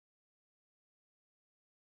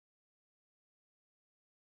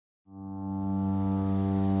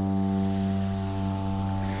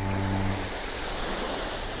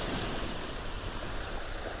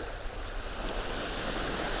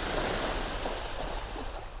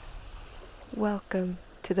Welcome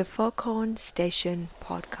to the Foghorn Station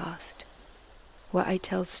podcast, where I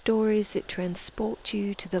tell stories that transport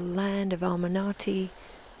you to the land of Almanati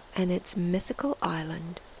and its mythical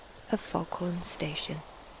island of Foghorn Station.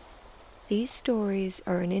 These stories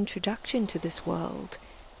are an introduction to this world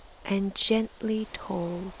and gently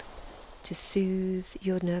told to soothe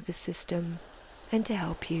your nervous system and to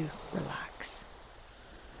help you relax.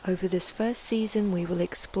 Over this first season, we will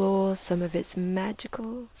explore some of its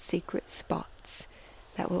magical secret spots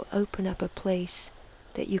that will open up a place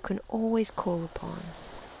that you can always call upon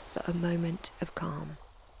for a moment of calm.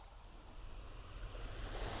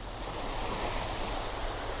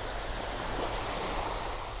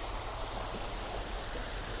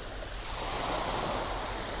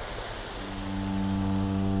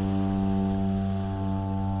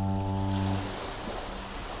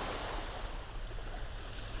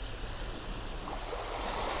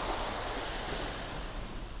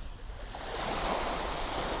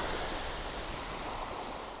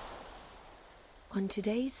 On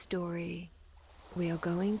today's story, we are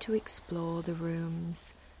going to explore the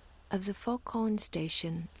rooms of the Foghorn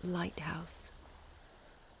Station Lighthouse.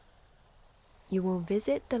 You will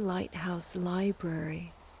visit the Lighthouse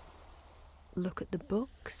Library, look at the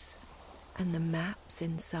books and the maps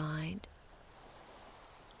inside.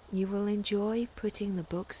 You will enjoy putting the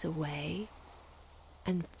books away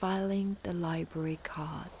and filing the library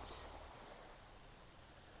cards.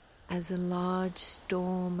 As a large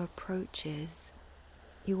storm approaches,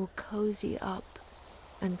 you will cozy up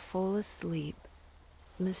and fall asleep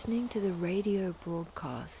listening to the radio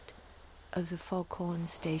broadcast of the Foghorn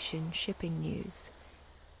Station shipping news.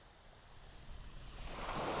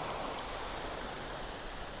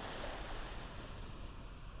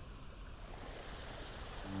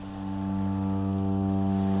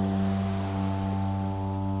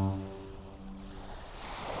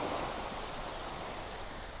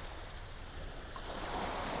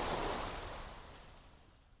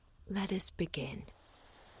 Let us begin.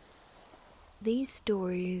 These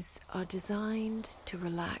stories are designed to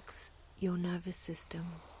relax your nervous system,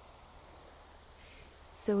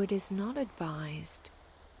 so it is not advised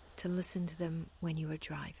to listen to them when you are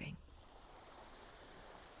driving.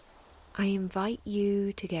 I invite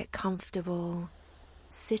you to get comfortable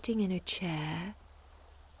sitting in a chair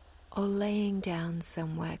or laying down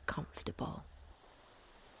somewhere comfortable.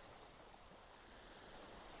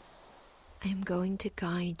 I am going to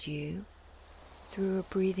guide you through a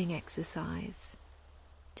breathing exercise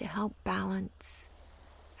to help balance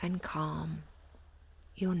and calm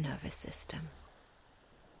your nervous system.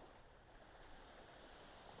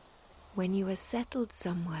 When you are settled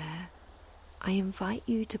somewhere, I invite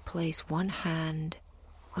you to place one hand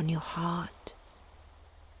on your heart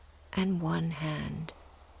and one hand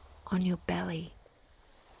on your belly.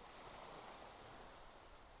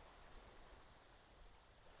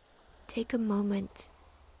 Take a moment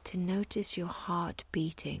to notice your heart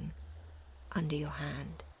beating under your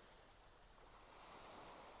hand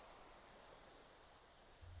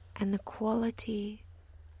and the quality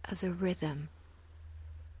of the rhythm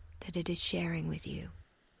that it is sharing with you.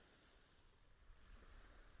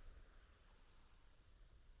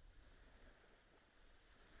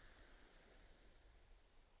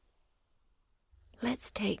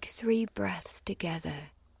 Let's take 3 breaths together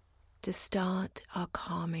to start our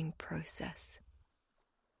calming process.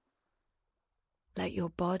 Let your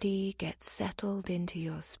body get settled into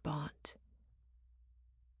your spot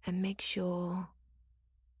and make sure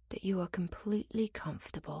that you are completely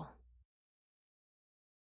comfortable.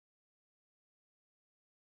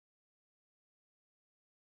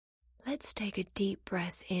 Let's take a deep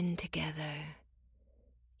breath in together,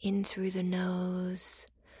 in through the nose,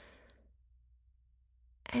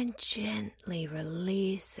 and gently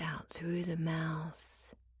release out through the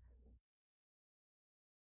mouth.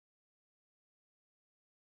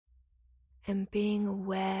 And being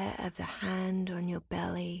aware of the hand on your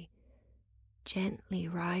belly, gently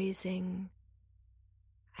rising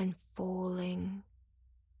and falling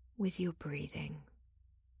with your breathing.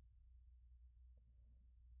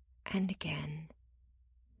 And again,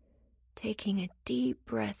 taking a deep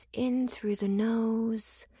breath in through the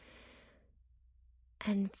nose,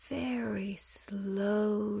 and very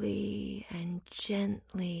slowly and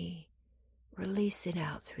gently release it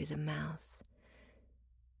out through the mouth,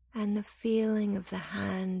 and the feeling of the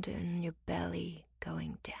hand on your belly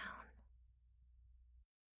going down.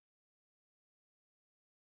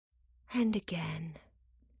 And again,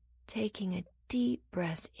 taking a deep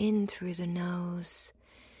breath in through the nose,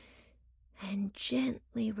 and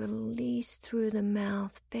gently release through the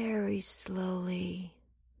mouth very slowly.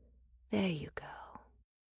 There you go.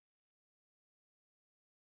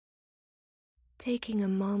 taking a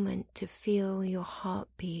moment to feel your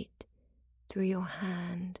heartbeat through your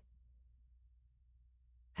hand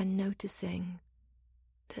and noticing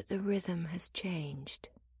that the rhythm has changed.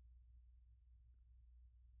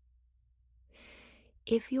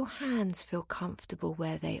 If your hands feel comfortable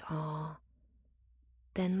where they are,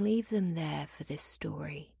 then leave them there for this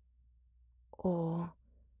story. Or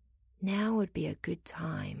now would be a good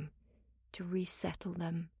time to resettle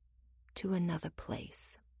them to another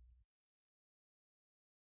place.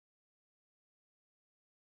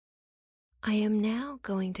 I am now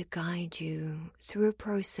going to guide you through a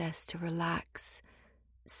process to relax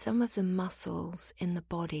some of the muscles in the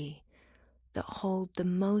body that hold the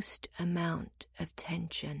most amount of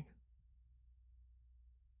tension.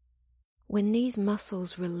 When these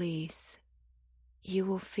muscles release, you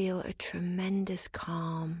will feel a tremendous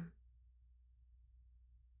calm.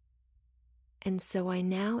 And so I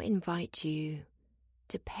now invite you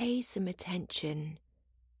to pay some attention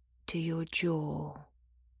to your jaw.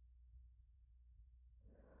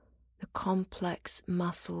 The complex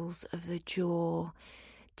muscles of the jaw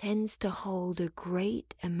tends to hold a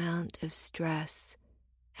great amount of stress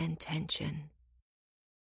and tension.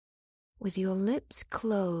 With your lips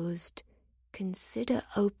closed, consider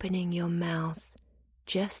opening your mouth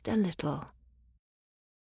just a little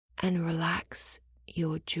and relax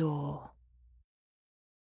your jaw.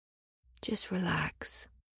 Just relax.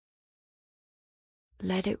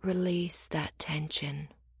 Let it release that tension.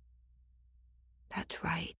 That's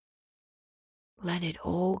right. Let it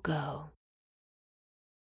all go.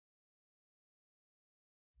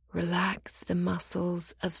 Relax the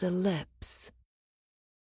muscles of the lips,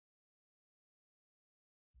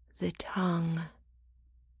 the tongue,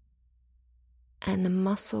 and the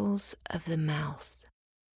muscles of the mouth.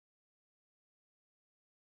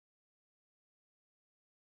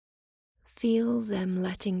 Feel them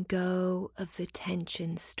letting go of the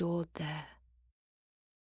tension stored there.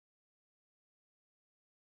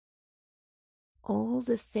 All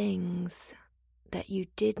the things that you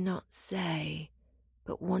did not say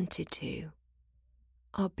but wanted to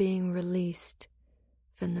are being released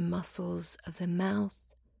from the muscles of the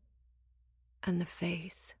mouth and the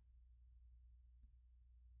face.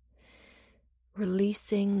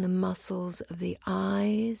 Releasing the muscles of the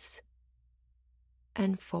eyes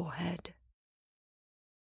and forehead.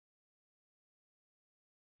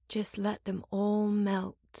 Just let them all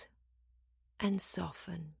melt and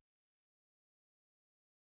soften.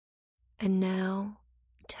 And now,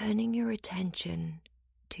 turning your attention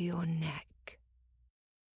to your neck.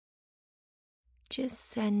 Just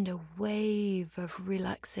send a wave of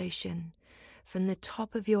relaxation from the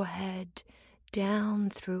top of your head down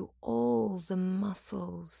through all the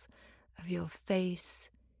muscles of your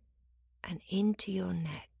face and into your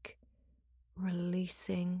neck,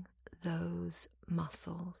 releasing those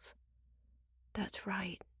muscles. That's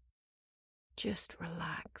right. Just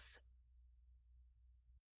relax.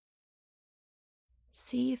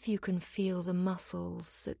 See if you can feel the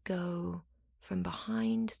muscles that go from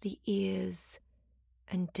behind the ears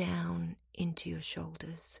and down into your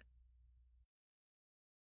shoulders.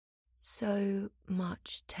 So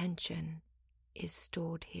much tension is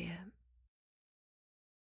stored here.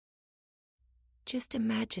 Just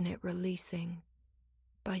imagine it releasing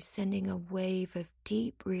by sending a wave of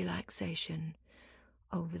deep relaxation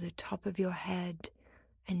over the top of your head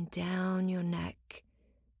and down your neck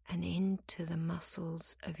and into the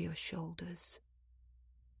muscles of your shoulders.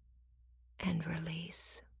 And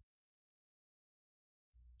release.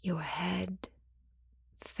 Your head,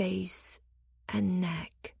 face, and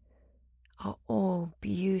neck are all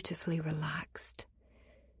beautifully relaxed,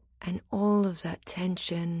 and all of that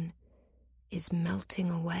tension is melting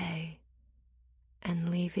away and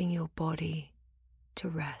leaving your body to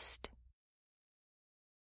rest.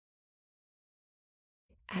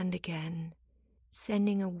 And again,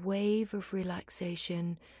 sending a wave of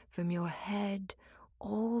relaxation from your head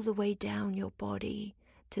all the way down your body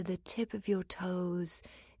to the tip of your toes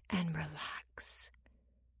and relax.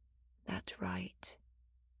 That's right.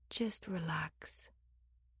 Just relax.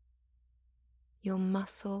 Your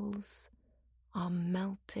muscles are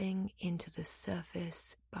melting into the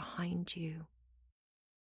surface behind you,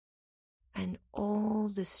 and all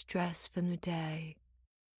the stress from the day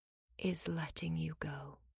is letting you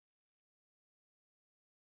go.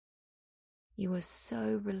 You are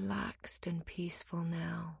so relaxed and peaceful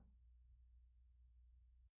now.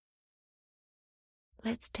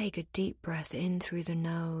 Let's take a deep breath in through the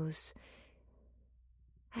nose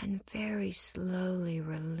and very slowly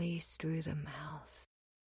release through the mouth.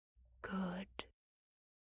 Good.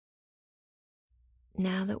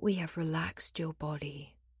 Now that we have relaxed your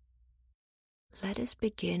body, let us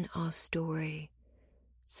begin our story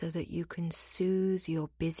so that you can soothe your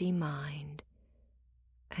busy mind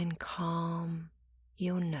and calm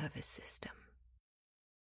your nervous system.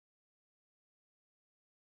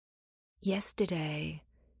 Yesterday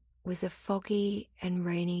was a foggy and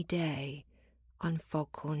rainy day on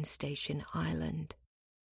Foghorn Station Island,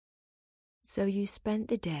 so you spent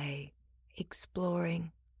the day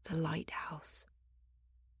exploring the lighthouse.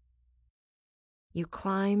 You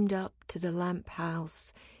climbed up to the lamp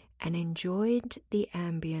house and enjoyed the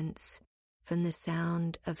ambience from the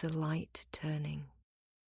sound of the light turning.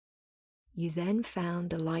 You then found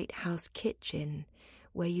the lighthouse kitchen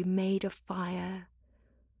where you made a fire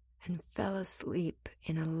and fell asleep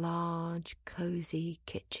in a large, cozy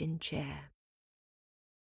kitchen chair.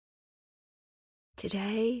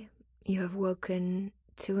 Today, you have woken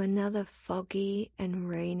to another foggy and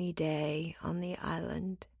rainy day on the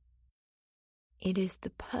island. It is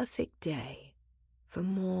the perfect day for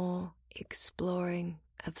more exploring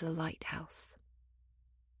of the lighthouse.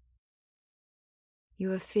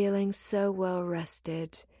 You are feeling so well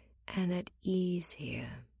rested and at ease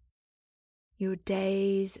here. Your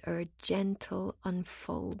days are a gentle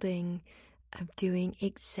unfolding of doing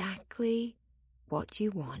exactly what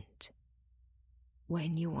you want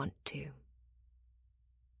when you want to.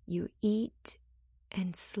 You eat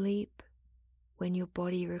and sleep when your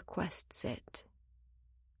body requests it.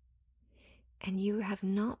 And you have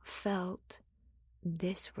not felt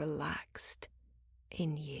this relaxed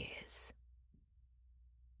in years.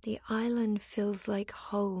 The island feels like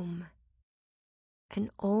home, and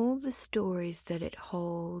all the stories that it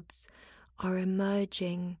holds are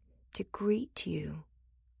emerging to greet you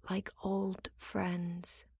like old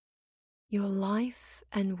friends. Your life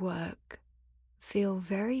and work feel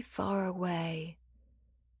very far away,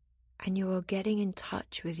 and you are getting in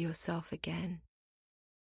touch with yourself again.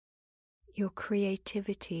 Your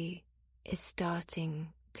creativity is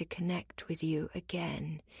starting to connect with you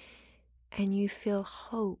again, and you feel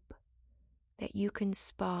hope that you can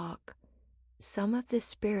spark some of the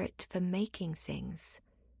spirit for making things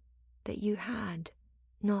that you had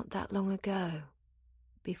not that long ago,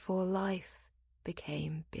 before life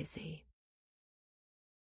became busy.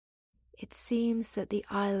 It seems that the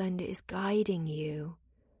island is guiding you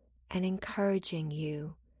and encouraging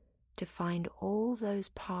you to find all those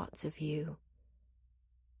parts of you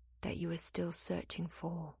that you are still searching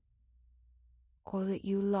for, or that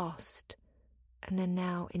you lost and are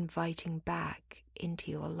now inviting back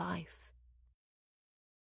into your life.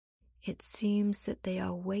 It seems that they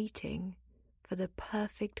are waiting for the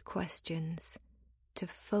perfect questions to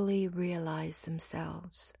fully realize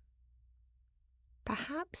themselves.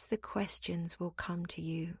 Perhaps the questions will come to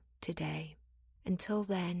you today. Until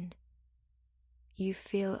then, you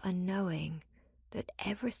feel a knowing that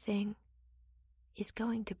everything is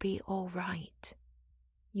going to be all right.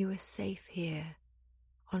 You are safe here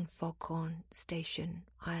on Foghorn Station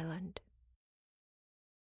Island.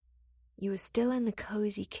 You are still in the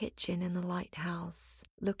cozy kitchen in the lighthouse,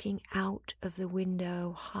 looking out of the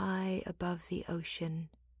window high above the ocean.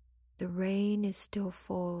 The rain is still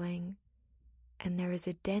falling, and there is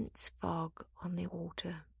a dense fog on the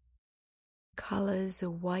water. Colors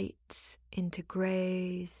of whites into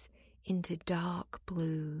grays, into dark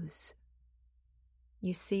blues.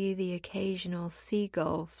 You see the occasional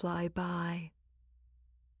seagull fly by.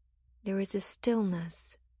 There is a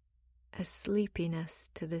stillness, a sleepiness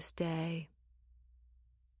to this day.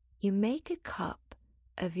 You make a cup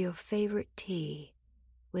of your favorite tea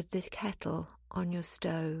with the kettle on your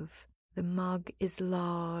stove. The mug is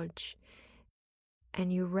large,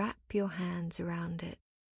 and you wrap your hands around it.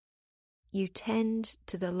 You tend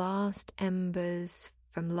to the last embers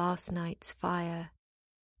from last night's fire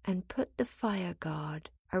and put the fire guard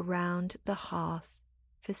around the hearth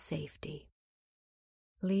for safety.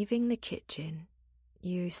 Leaving the kitchen,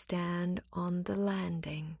 you stand on the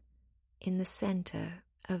landing in the center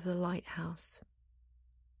of the lighthouse.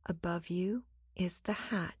 Above you is the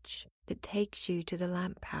hatch that takes you to the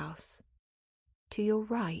lamp house. To your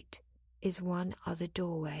right is one other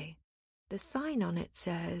doorway. The sign on it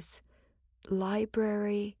says,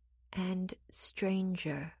 Library and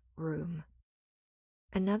Stranger Room.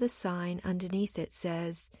 Another sign underneath it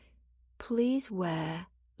says, Please wear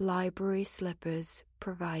library slippers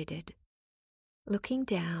provided. Looking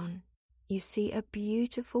down, you see a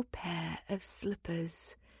beautiful pair of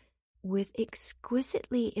slippers with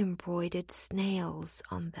exquisitely embroidered snails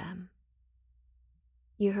on them.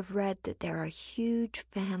 You have read that there are a huge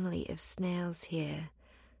family of snails here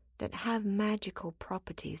that have magical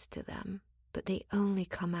properties to them, but they only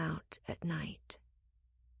come out at night.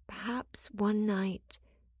 Perhaps one night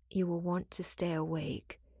you will want to stay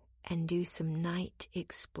awake and do some night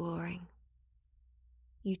exploring.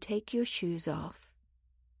 You take your shoes off,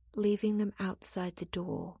 leaving them outside the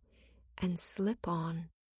door, and slip on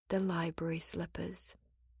the library slippers.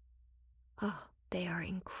 Oh, they are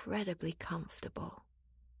incredibly comfortable,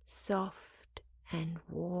 soft and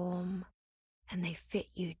warm, and they fit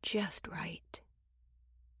you just right.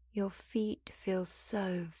 Your feet feel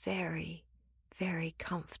so very, very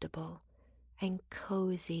comfortable and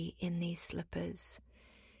cozy in these slippers,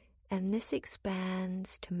 and this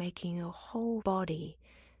expands to making your whole body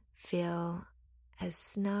feel as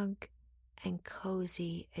snug and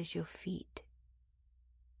cozy as your feet.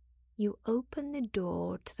 You open the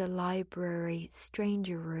door to the library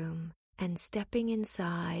stranger room, and stepping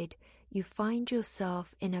inside, you find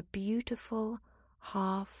yourself in a beautiful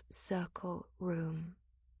half-circle room.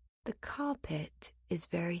 The carpet is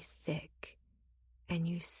very thick, and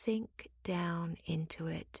you sink down into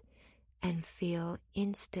it and feel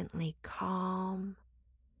instantly calm,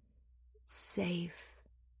 safe,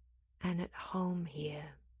 and at home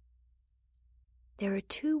here. There are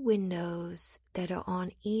 2 windows that are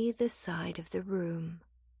on either side of the room.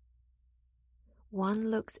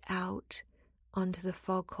 One looks out onto the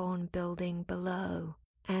Foghorn building below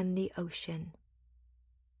and the ocean,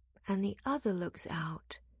 and the other looks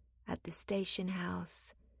out at the station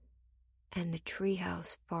house and the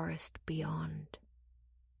treehouse forest beyond.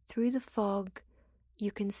 Through the fog,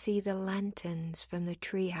 you can see the lanterns from the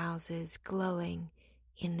tree houses glowing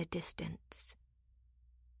in the distance.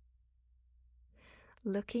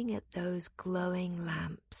 Looking at those glowing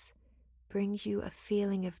lamps brings you a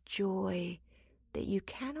feeling of joy that you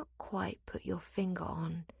cannot quite put your finger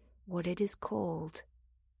on what it is called.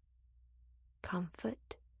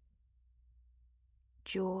 Comfort,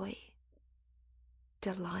 joy,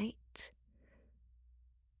 delight,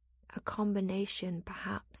 a combination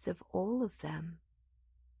perhaps of all of them.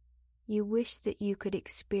 You wish that you could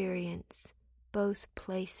experience both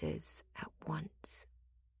places at once.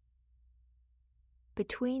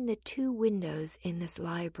 Between the 2 windows in this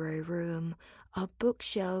library room are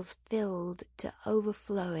bookshelves filled to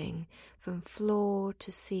overflowing from floor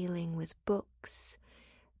to ceiling with books,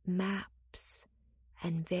 maps,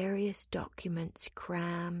 and various documents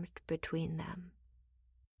crammed between them.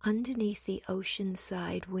 Underneath the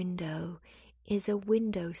oceanside window is a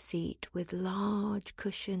window seat with large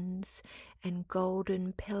cushions and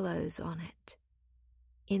golden pillows on it.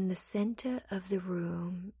 In the center of the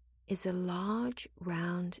room is a large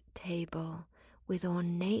round table with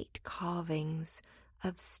ornate carvings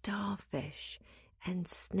of starfish and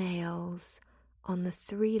snails on the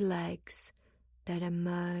 3 legs that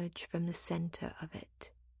emerge from the center of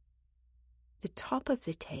it. The top of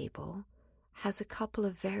the table has a couple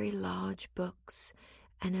of very large books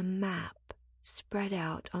and a map spread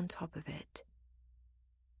out on top of it.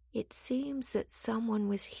 It seems that someone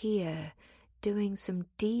was here doing some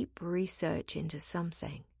deep research into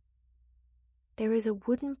something. There is a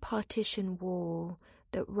wooden partition wall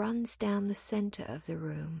that runs down the center of the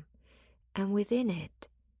room, and within it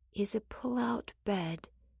is a pull-out bed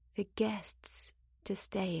for guests to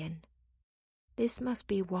stay in. This must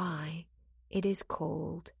be why it is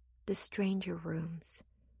called the stranger rooms,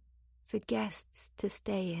 for guests to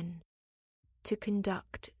stay in, to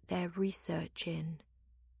conduct their research in,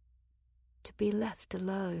 to be left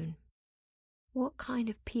alone. What kind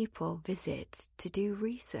of people visit to do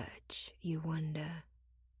research, you wonder?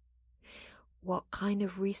 What kind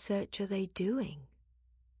of research are they doing?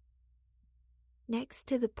 Next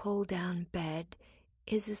to the pull-down bed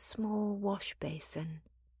is a small wash basin.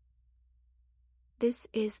 This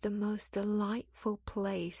is the most delightful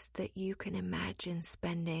place that you can imagine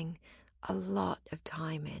spending a lot of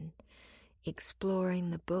time in,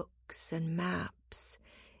 exploring the books and maps,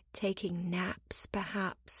 taking naps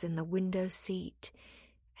perhaps in the window seat,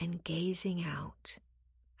 and gazing out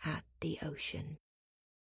at the ocean.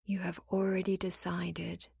 You have already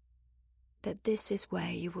decided that this is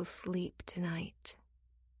where you will sleep tonight.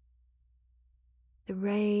 The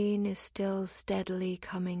rain is still steadily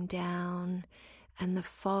coming down, and the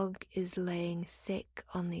fog is laying thick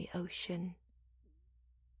on the ocean.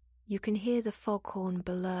 You can hear the foghorn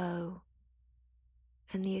below,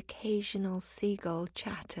 and the occasional seagull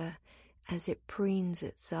chatter as it preens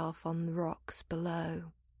itself on the rocks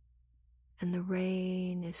below, and the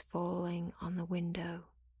rain is falling on the window.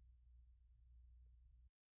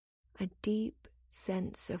 A deep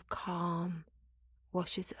sense of calm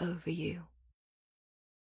washes over you,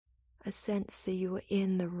 a sense that you are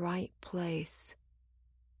in the right place,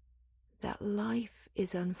 that life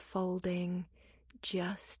is unfolding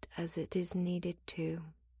just as it is needed to.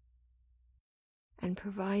 and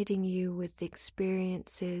providing you with the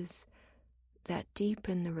experiences that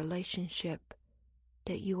deepen the relationship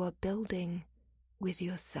that you are building with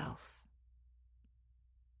yourself.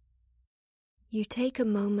 You take a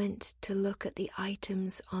moment to look at the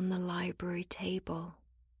items on the library table.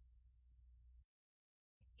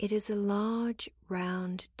 It is a large,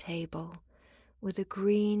 round table with a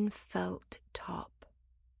green felt top.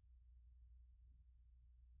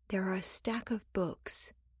 There are a stack of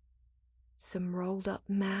books, some rolled up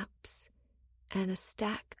maps, and a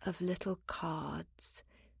stack of little cards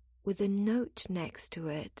with a note next to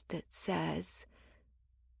it that says,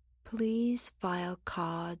 "Please file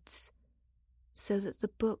cards so that the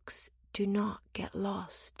books do not get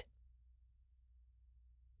lost."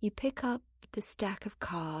 You pick up the stack of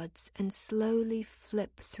cards and slowly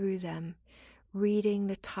flip through them, reading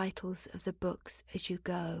the titles of the books as you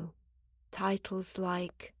go. Titles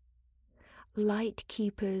like Light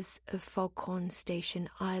Keepers of Foghorn Station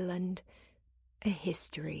Island, A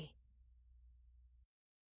History.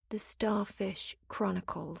 The Starfish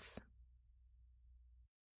Chronicles.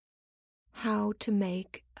 How to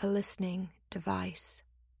Make a Listening Device.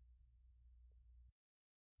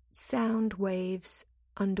 Sound Waves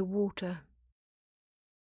Underwater.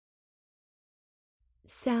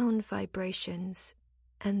 Sound Vibrations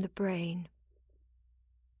and the Brain.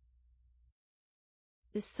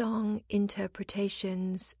 The Song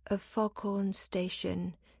Interpretations of Foghorn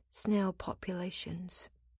Station Snail Populations.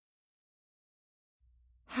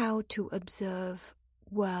 How to Observe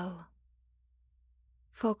Well.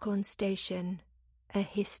 Foghorn Station, A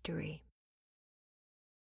History.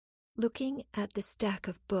 Looking at the stack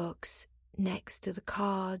of books next to the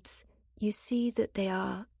cards, you see that they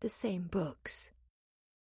are the same books.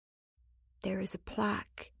 There is a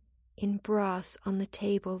plaque in brass on the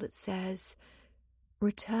table that says,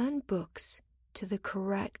 "Return books to the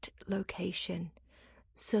correct location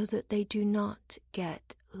so that they do not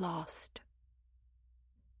get lost."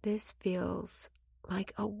 This feels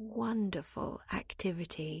like a wonderful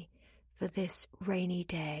activity for this rainy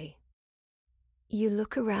day. You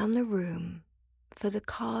look around the room for the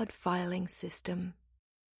card filing system.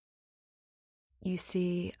 You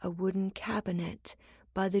see a wooden cabinet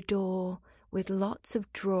by the door with lots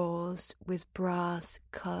of drawers with brass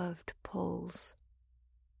curved pulls.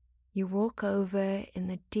 You walk over in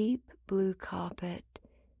the deep blue carpet,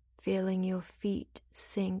 feeling your feet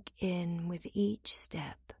sink in with each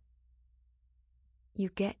step. You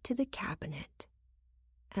get to the cabinet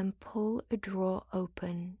and pull a drawer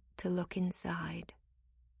open to look inside.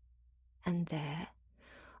 And there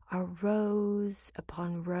are rows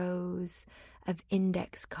upon rows of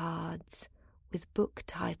index cards with book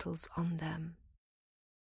titles on them.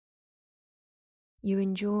 You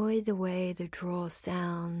enjoy the way the drawer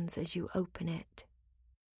sounds as you open it.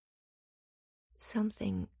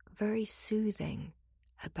 Something very soothing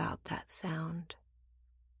about that sound.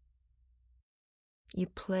 You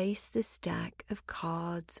place the stack of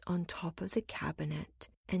cards on top of the cabinet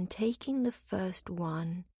and, taking the first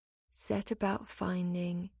one, set about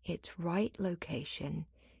finding its right location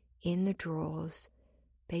in the drawers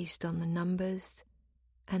based on the numbers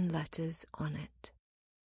and letters on it.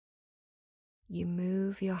 You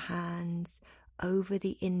move your hands over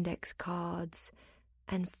the index cards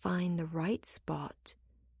and find the right spot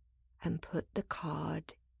and put the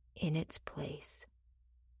card in its place.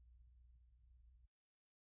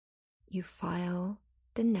 You file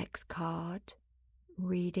the next card,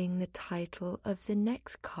 reading the title of the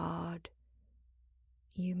next card.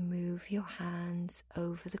 You move your hands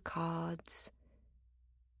over the cards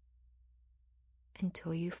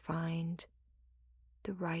until you find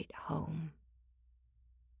the right home.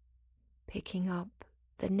 Picking up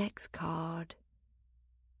the next card,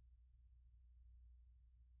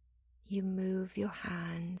 you move your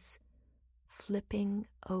hands, flipping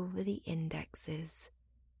over the indexes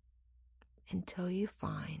until you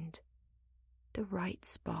find the right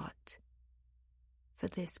spot for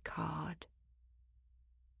this card.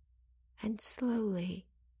 And slowly,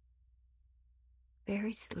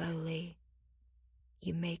 very slowly,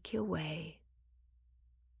 you make your way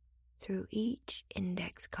through each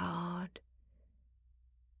index card,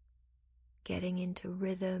 getting into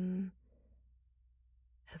rhythm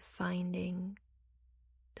of finding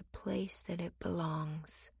the place that it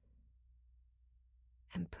belongs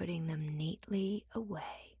and putting them neatly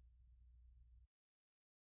away.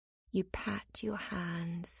 You pat your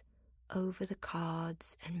hands over the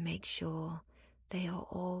cards and make sure they are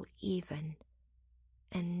all even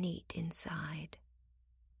and neat inside.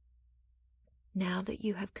 Now that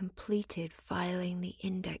you have completed filing the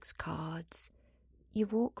index cards, you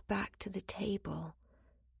walk back to the table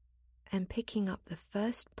and picking up the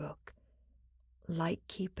first book,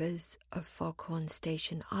 Lightkeepers of Foghorn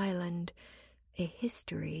Station Island, A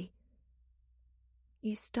History,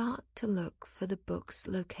 you start to look for the book's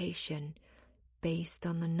location based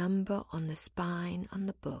on the number on the spine on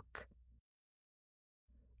the book.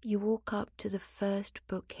 You walk up to the first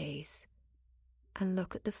bookcase and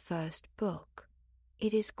look at the first book.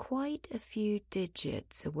 It is quite a few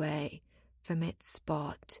digits away from its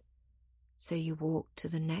spot, so you walk to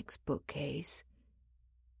the next bookcase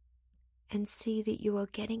and see that you are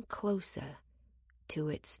getting closer to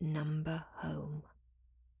its number home.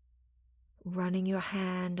 Running your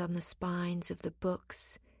hand on the spines of the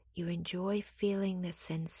books, you enjoy feeling the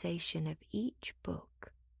sensation of each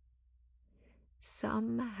book.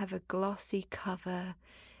 Some have a glossy cover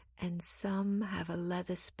and some have a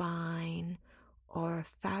leather spine or a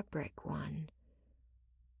fabric one.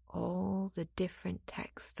 All the different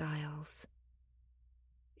textiles.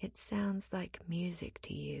 It sounds like music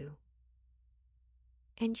to you.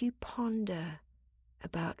 And you ponder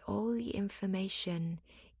about all the information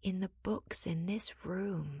in the books in this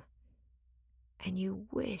room, and you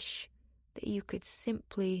wish that you could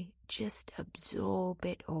simply just absorb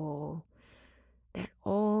it all, that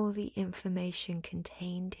all the information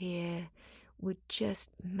contained here would just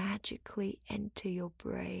magically enter your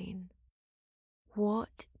brain.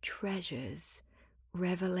 What treasures,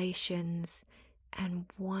 revelations, and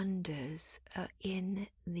wonders are in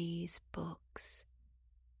these books?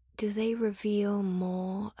 Do they reveal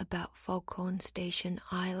more about Foghorn Station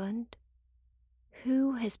Island?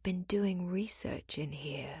 Who has been doing research in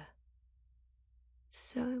here?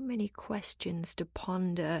 So many questions to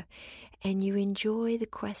ponder, and you enjoy the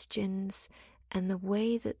questions and the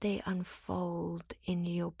way that they unfold in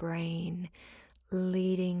your brain,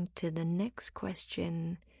 leading to the next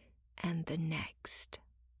question and the next.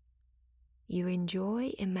 You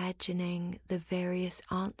enjoy imagining the various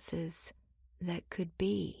answers that could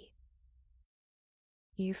be.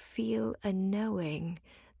 You feel a knowing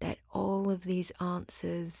that all of these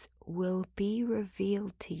answers will be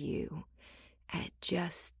revealed to you at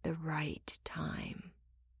just the right time.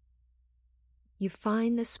 You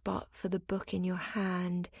find the spot for the book in your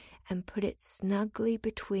hand and put it snugly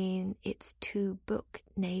between its two book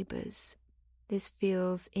neighbors. This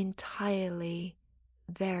feels entirely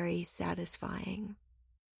very satisfying.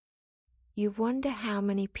 You wonder how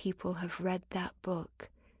many people have read that book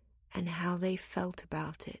and how they felt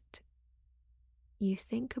about it. You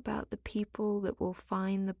think about the people that will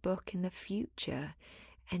find the book in the future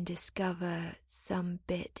and discover some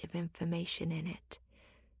bit of information in it,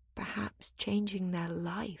 perhaps changing their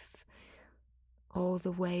life or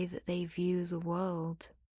the way that they view the world.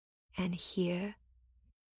 And here,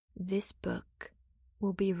 this book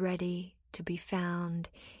will be ready to be found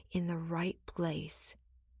in the right place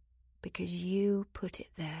because you put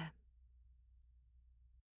it there.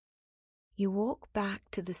 You walk back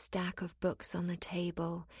to the stack of books on the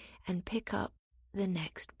table and pick up the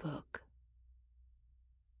next book.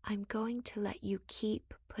 I'm going to let you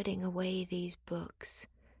keep putting away these books,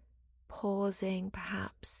 pausing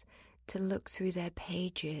perhaps to look through their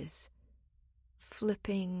pages,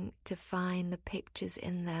 flipping to find the pictures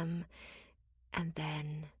in them, and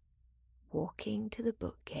then walking to the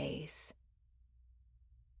bookcase,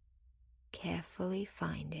 carefully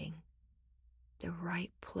finding the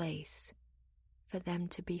right place for them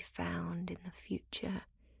to be found in the future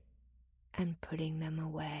and putting them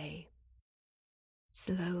away.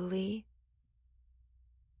 Slowly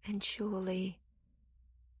and surely,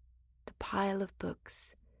 the pile of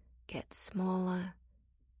books gets smaller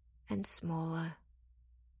and smaller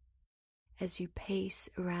as you pace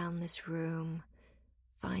around this room,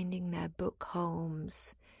 finding their book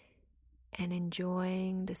homes and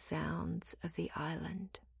enjoying the sounds of the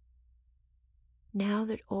island. Now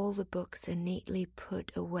that all the books are neatly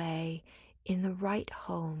put away in the right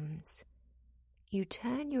homes, you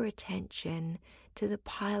turn your attention to the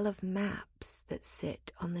pile of maps that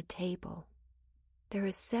sit on the table. There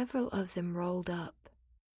are several of them rolled up.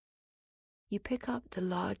 You pick up the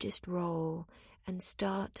largest roll and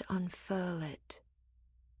start to unfurl it.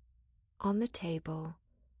 On the table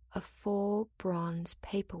are 4 bronze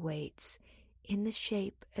paperweights in the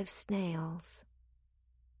shape of snails.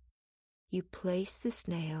 You place the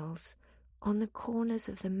snails on the corners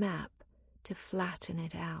of the map to flatten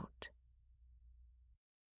it out.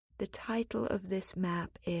 The title of this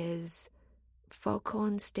map is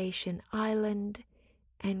Foghorn Station Island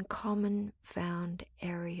and Common Found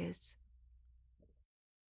Areas.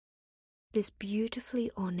 This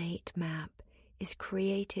beautifully ornate map is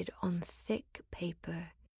created on thick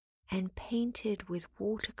paper and painted with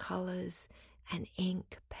watercolors an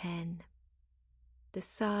ink pen. The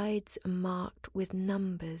sides are marked with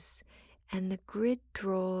numbers, and the grid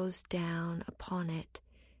draws down upon it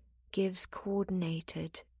gives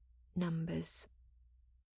coordinated numbers.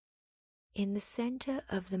 In the center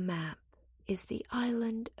of the map is the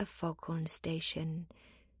island of Foghorn Station,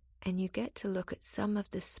 and you get to look at some of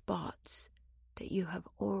the spots that you have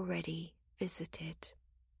already visited.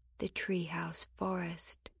 The treehouse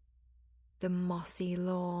forest, the mossy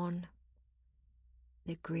lawn,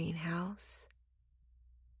 the greenhouse,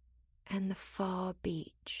 and the far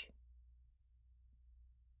beach.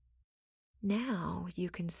 Now you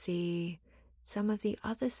can see some of the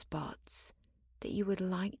other spots that you would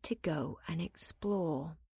like to go and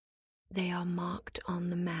explore. They are marked on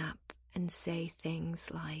the map and say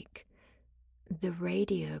things like the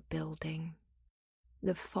radio building,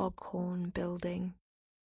 the Foghorn building,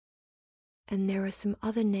 and there are some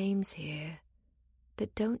other names here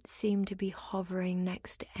that don't seem to be hovering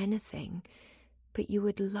next to anything, but you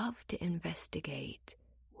would love to investigate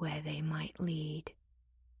where they might lead.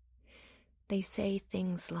 They say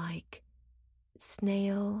things like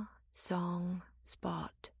snail song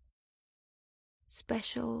spot,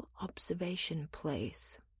 special observation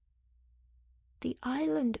place. The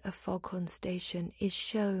island of Foghorn Station is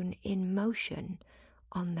shown in motion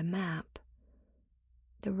on the map.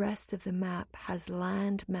 The rest of the map has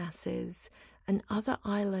land masses and other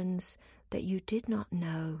islands that you did not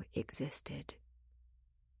know existed.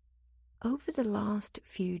 Over the last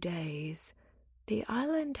few days, the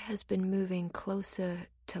island has been moving closer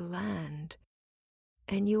to land,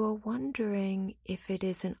 and you are wondering if it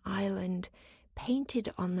is an island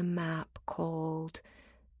painted on the map called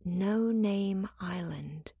No Name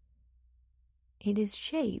Island. It is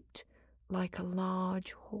shaped like a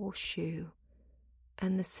large horseshoe,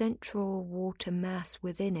 and the central water mass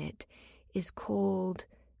within it is called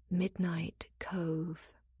Midnight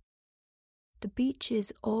Cove. The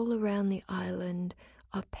beaches all around the island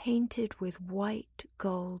are painted with white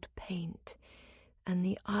gold paint, and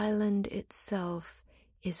the island itself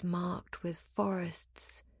is marked with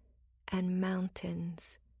forests and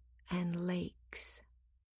mountains and lakes.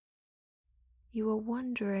 You are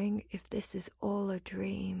wondering if this is all a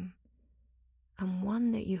dream, and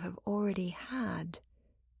one that you have already had.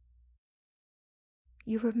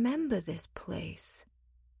 You remember this place,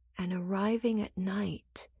 and arriving at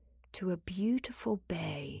night to a beautiful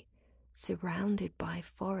bay surrounded by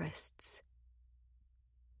forests.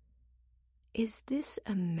 Is this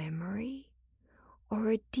a memory or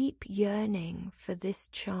a deep yearning for this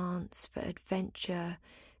chance for adventure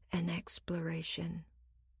and exploration?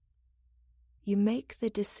 You make the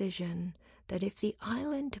decision that if the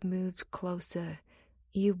island moves closer,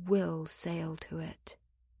 you will sail to it.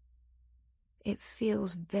 It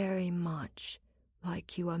feels very much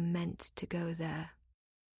like you are meant to go there.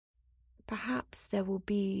 Perhaps there will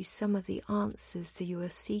be some of the answers that you are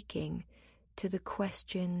seeking to the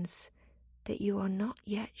questions that you are not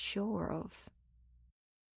yet sure of.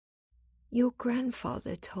 Your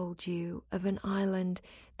grandfather told you of an island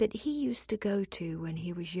that he used to go to when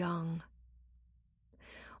he was young.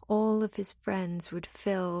 All of his friends would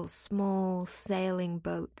fill small sailing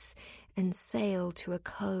boats and sail to a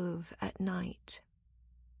cove at night.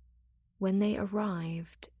 When they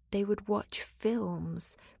arrived, they would watch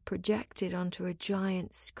films projected onto a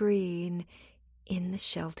giant screen in the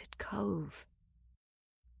sheltered cove.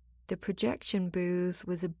 The projection booth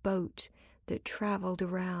was a boat that traveled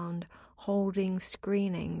around holding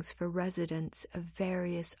screenings for residents of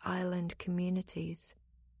various island communities.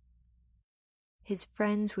 His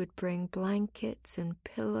friends would bring blankets and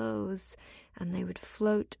pillows, and they would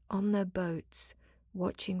float on their boats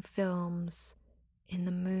watching films in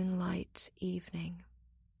the moonlight evening.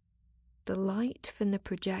 The light from the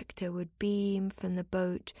projector would beam from the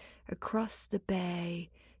boat across the bay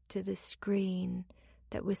to the screen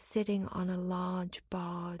that was sitting on a large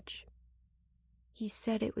barge. He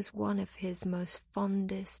said it was one of his most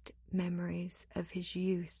fondest memories of his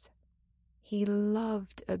youth. He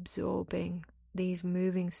loved absorbing these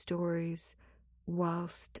moving stories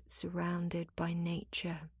whilst surrounded by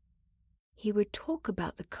nature. He would talk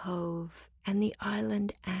about the cove and the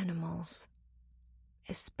island animals,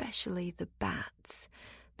 especially the bats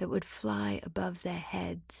that would fly above their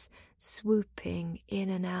heads, swooping in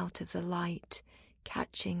and out of the light,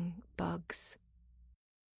 catching bugs.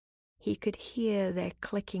 He could hear their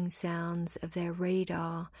clicking sounds of their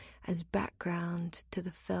radar as background to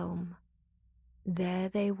the film. There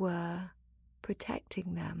they were,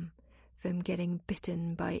 protecting them from getting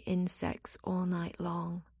bitten by insects all night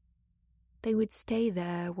long. They would stay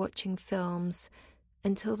there watching films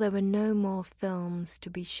until there were no more films to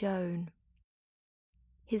be shown.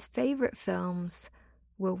 His favorite films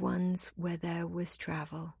were ones where there was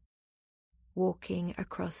travel, walking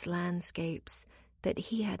across landscapes that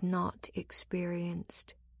he had not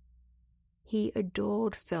experienced. He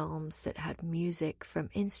adored films that had music from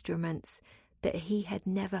instruments that he had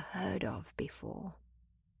never heard of before.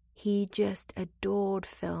 He just adored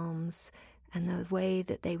films and the way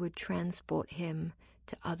that they would transport him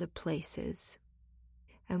to other places.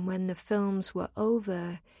 And when the films were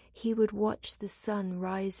over, he would watch the sun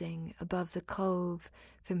rising above the cove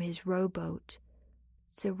from his rowboat,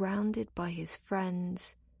 surrounded by his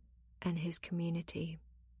friends and his community.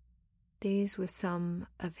 These were some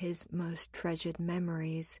of his most treasured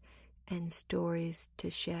memories and stories to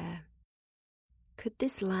share. Could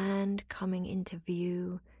this land coming into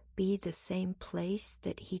view be the same place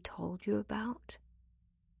that he told you about?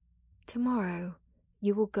 Tomorrow,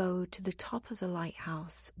 you will go to the top of the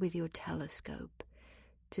lighthouse with your telescope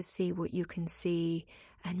to see what you can see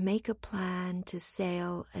and make a plan to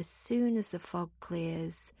sail as soon as the fog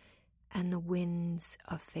clears and the winds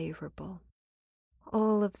are favorable.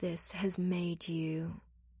 All of this has made you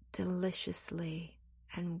deliciously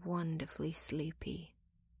and wonderfully sleepy,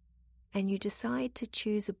 and you decide to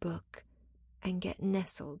choose a book and get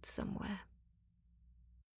nestled somewhere.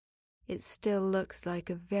 It still looks like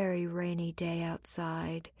a very rainy day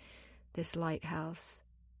outside this lighthouse,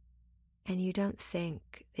 and you don't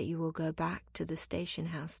think that you will go back to the station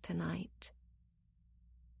house tonight.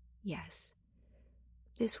 Yes,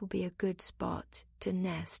 this will be a good spot to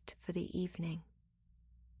nest for the evening.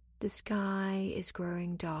 The sky is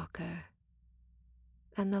growing darker,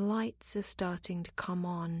 and the lights are starting to come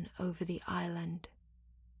on over the island.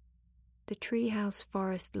 The treehouse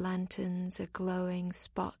forest lanterns are glowing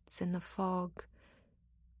spots in the fog,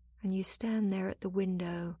 and you stand there at the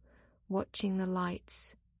window watching the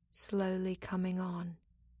lights slowly coming on,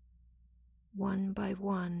 one by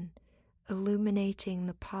one, illuminating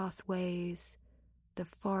the pathways, the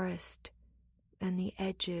forest, and the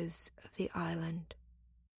edges of the island.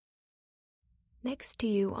 Next to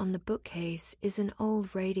you on the bookcase is an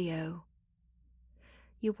old radio.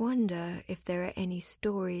 You wonder if there are any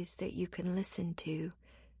stories that you can listen to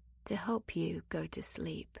help you go to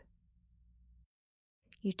sleep.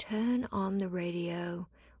 You turn on the radio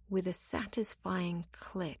with a satisfying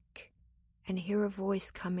click and hear a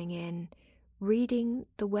voice coming in, reading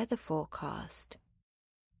the weather forecast.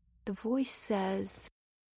 The voice says,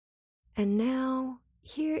 "And now,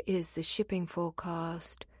 here is the shipping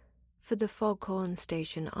forecast for the Foghorn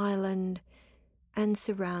Station Island and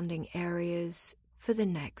surrounding areas for the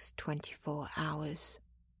next 24 hours.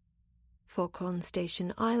 Foghorn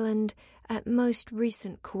Station Island at most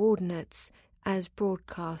recent coordinates as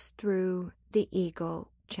broadcast through the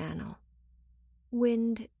Eagle Channel.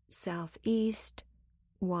 Wind southeast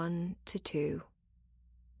 1 to 2.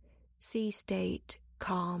 Sea state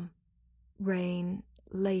calm, rain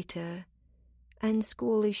later, and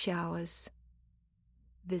squally showers.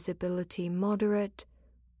 Visibility moderate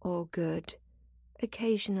or good,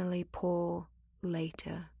 occasionally poor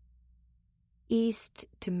later. East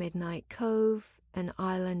to Midnight Cove, an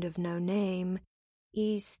island of no name,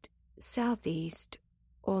 east, southeast,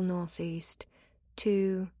 or northeast,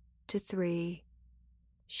 2 to 3.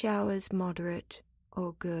 Showers moderate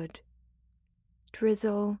or good.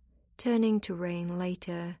 Drizzle, turning to rain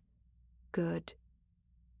later, good.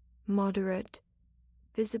 Moderate,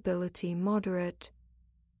 visibility moderate,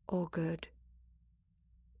 or good.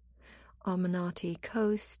 Amanati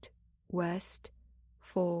Coast, west,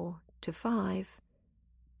 4 to 5.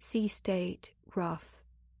 Sea state rough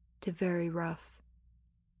to very rough.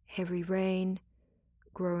 Heavy rain,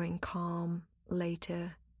 growing calm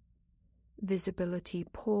later. Visibility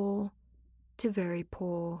poor to very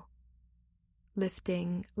poor.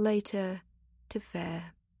 Lifting later to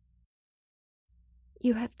fair.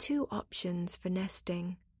 You have 2 options for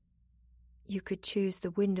nesting. You could choose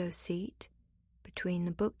the window seat between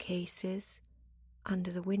the bookcases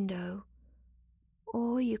under the window,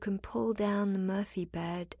 or you can pull down the Murphy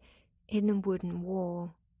bed in the wooden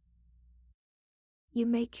wall. You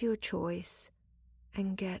make your choice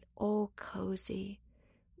and get all cozy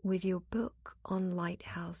with your book on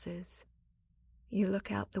lighthouses. You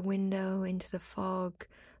look out the window into the fog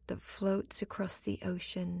that floats across the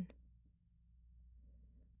ocean.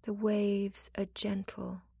 The waves are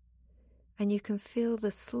gentle, and you can feel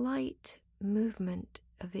the slight movement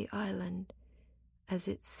of the island as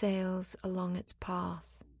it sails along its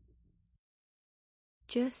path.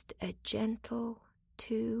 Just a gentle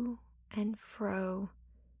to and fro,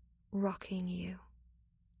 rocking you.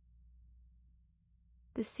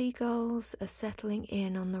 The seagulls are settling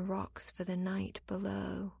in on the rocks for the night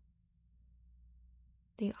below.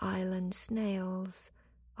 The island snails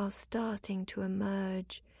are starting to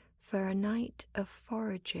emerge for a night of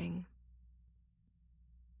foraging.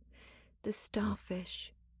 The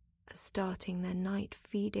starfish are starting their night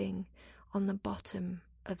feeding on the bottom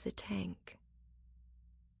of the tank.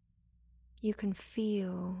 You can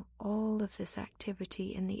feel all of this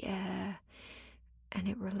activity in the air, and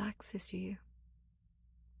it relaxes you.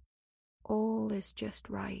 All is just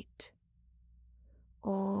right.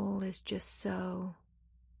 All is just so.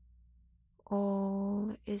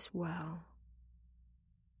 All is well.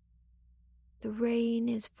 The rain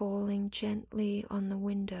is falling gently on the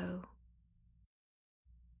window.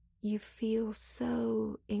 You feel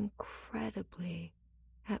so incredibly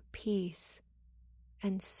at peace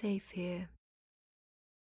and safe here,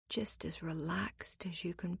 just as relaxed as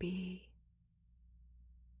you can be.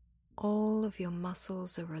 All of your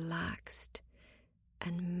muscles are relaxed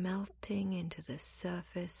and melting into the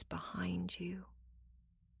surface behind you.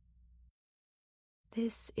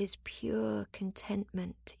 This is pure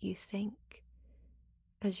contentment, you think,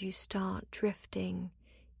 as you start drifting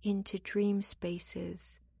into dream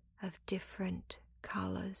spaces of different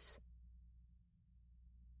colors.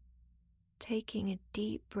 Taking a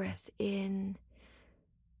deep breath in,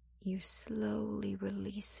 you slowly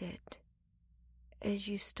release it as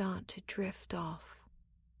you start to drift off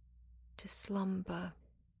to slumber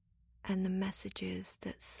and the messages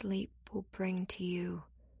that sleep will bring to you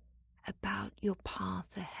about your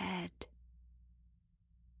path ahead.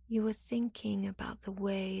 You are thinking about the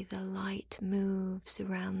way the light moves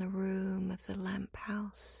around the room of the lamp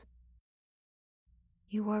house.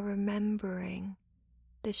 You are remembering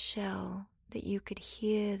the shell that you could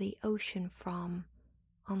hear the ocean from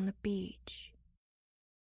on the beach.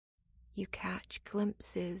 You catch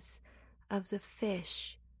glimpses of the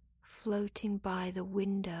fish floating by the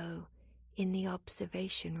window in the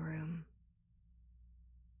observation room.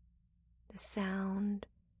 The sound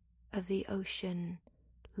of the ocean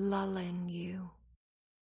lulling you.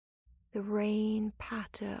 The rain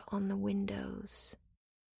patter on the windows.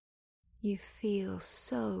 You feel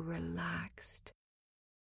so relaxed.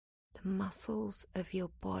 The muscles of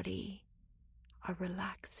your body are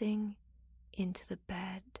relaxing into the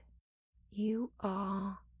bed. You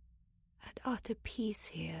are at utter peace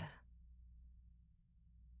here.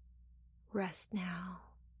 Rest now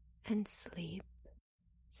and sleep.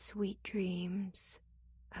 Sweet dreams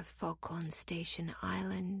of Foghorn Station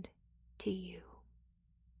Island to you.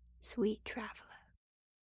 Sweet traveler.